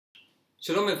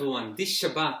Shalom everyone, this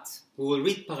Shabbat we will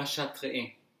read Parashat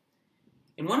Re'eh.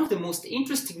 And one of the most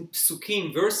interesting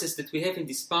psukim, verses that we have in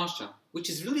this parsha, which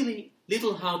is really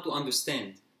little hard to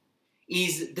understand,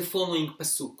 is the following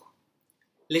pasuk.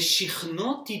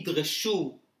 Leshichno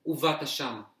tidreshu uvat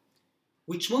Hasham,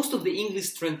 which most of the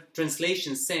English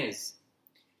translation says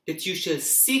that you shall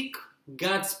seek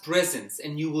God's presence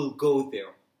and you will go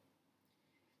there.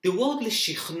 The word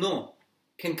leshichno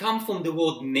can come from the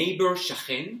word neighbor,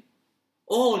 shachen,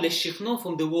 or leshichno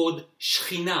from the word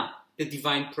shechina, the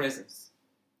divine presence.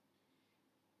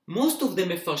 Most of the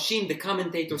mefarshim, the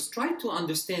commentators, try to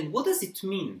understand what does it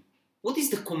mean? What is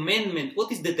the commandment?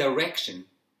 What is the direction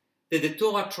that the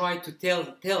Torah tried to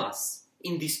tell us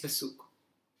in this pasuk?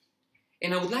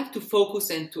 And I would like to focus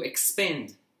and to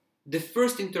expand the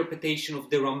first interpretation of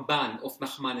the Ramban of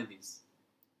Nachmanides.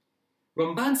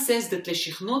 Ramban says that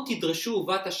leshichno tidreshu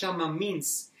uvat Hasham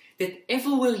means that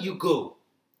everywhere you go,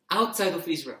 outside of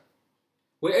Israel,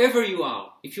 wherever you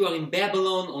are, if you are in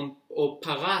Babylon or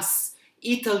Paras,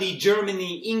 Italy,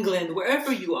 Germany, England,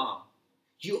 wherever you are,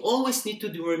 you always need to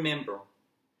remember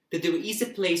that there is a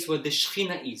place where the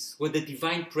Shekhinah is, where the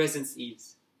divine presence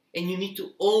is. And you need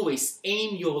to always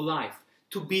aim your life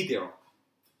to be there.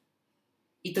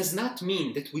 It does not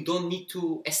mean that we don't need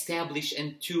to establish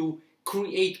and to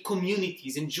create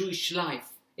communities in Jewish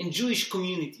life, in Jewish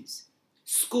communities,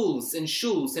 schools and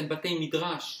shuls and batei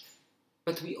midrash.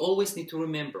 But we always need to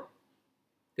remember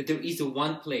that there is a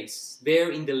one place there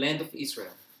in the land of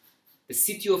Israel, the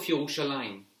city of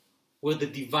Yerushalayim, where the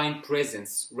divine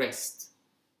presence rests.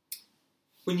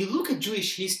 When you look at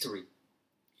Jewish history,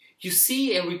 you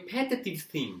see a repetitive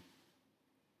theme.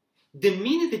 The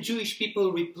minute the Jewish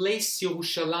people replace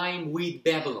Yerushalayim with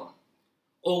Babylon,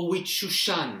 or with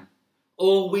Shushan,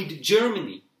 or with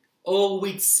Germany, or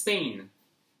with Spain,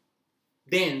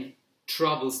 then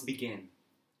troubles began.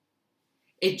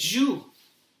 A Jew,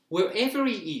 wherever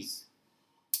he is,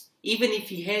 even if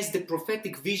he has the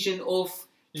prophetic vision of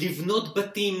livnot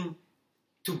batim,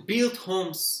 to build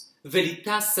homes,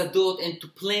 velitas sadot, and to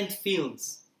plant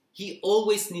fields, he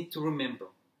always needs to remember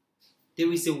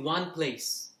there is a one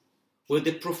place where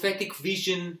the prophetic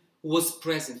vision was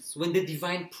present, when the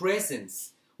divine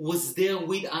presence was there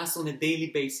with us on a daily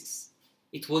basis.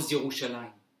 It was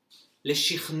Yerushalayim.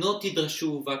 Leshichno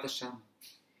tidreshu uvat Hasham.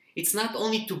 It's not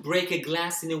only to break a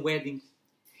glass in a wedding.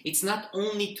 It's not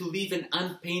only to leave an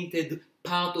unpainted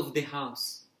part of the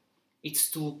house.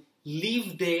 It's to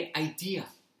leave the idea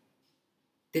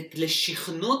that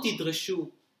leshichno tidreshu,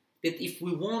 that if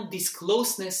we want this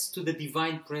closeness to the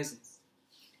divine presence,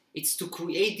 it's to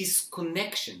create this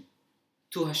connection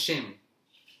to Hashem.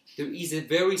 There is a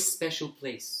very special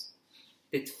place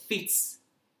that fits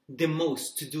the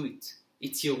most to do it.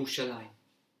 It's Yerushalayim.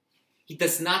 He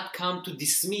does not come to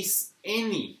dismiss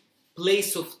any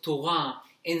place of Torah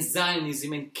and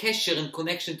Zionism and kesher and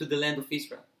connection to the land of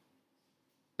Israel.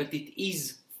 But it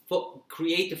is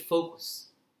create a focus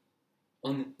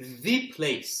on the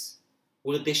place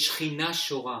where the Shekhinah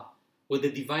Shora, where the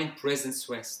divine presence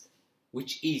rests,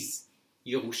 which is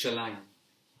Yerushalayim.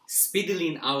 Speedily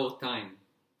in our time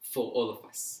for all of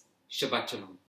us. Shabbat Shalom.